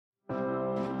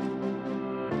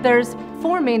There's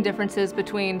four main differences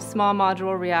between small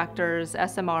modular reactors,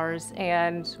 SMRs,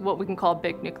 and what we can call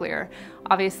big nuclear.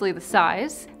 Obviously the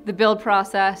size, the build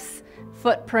process,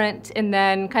 footprint, and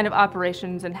then kind of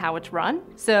operations and how it's run.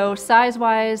 So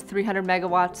size-wise, 300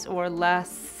 megawatts or less,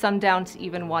 some down to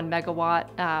even 1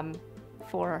 megawatt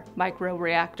for micro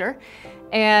reactor.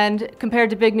 And compared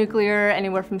to big nuclear,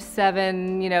 anywhere from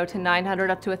 7 to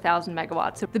 900 up to 1,000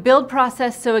 megawatts. So the build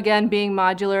process, so again, being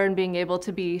modular and being able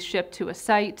to be shipped to a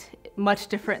site, much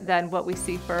different than what we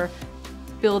see for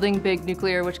building big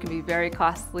nuclear, which can be very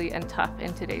costly and tough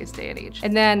in today's day and age.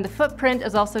 And then the footprint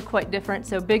is also quite different.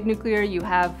 So big nuclear, you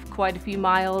have quite a few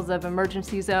miles of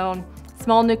emergency zone.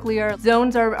 Small nuclear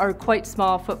zones are quite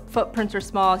small, footprints are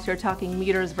small, so you're talking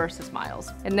meters versus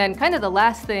miles. And then kind of the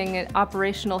last thing,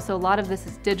 operational, so a lot of this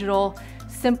is digital,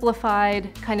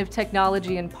 simplified kind of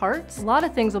technology and parts. A lot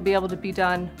of things will be able to be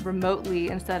done remotely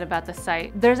instead of at the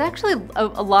site. There's actually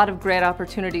a lot of great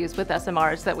opportunities with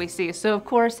SMRs that we see. So of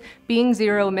course, being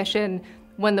zero emission,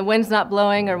 when the wind's not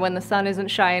blowing or when the sun isn't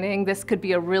shining, this could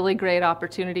be a really great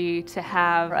opportunity to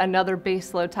have another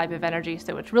baseload type of energy,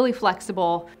 so it's really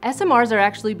flexible. SMRs are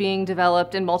actually being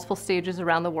developed in multiple stages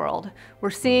around the world.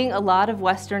 We're seeing a lot of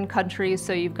Western countries,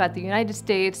 so you've got the United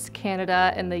States,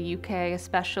 Canada, and the UK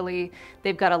especially.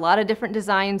 They've got a lot of different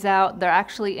designs out. They're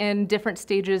actually in different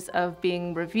stages of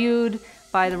being reviewed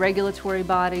by the regulatory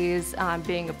bodies,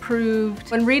 being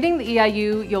approved. When reading the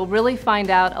EIU, you'll really find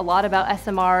out a lot about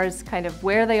SMRs, kind of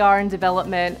where they are in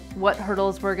development, what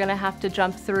hurdles we're gonna have to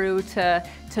jump through to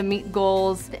meet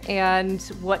goals, and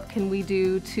what can we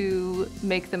do to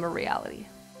make them a reality.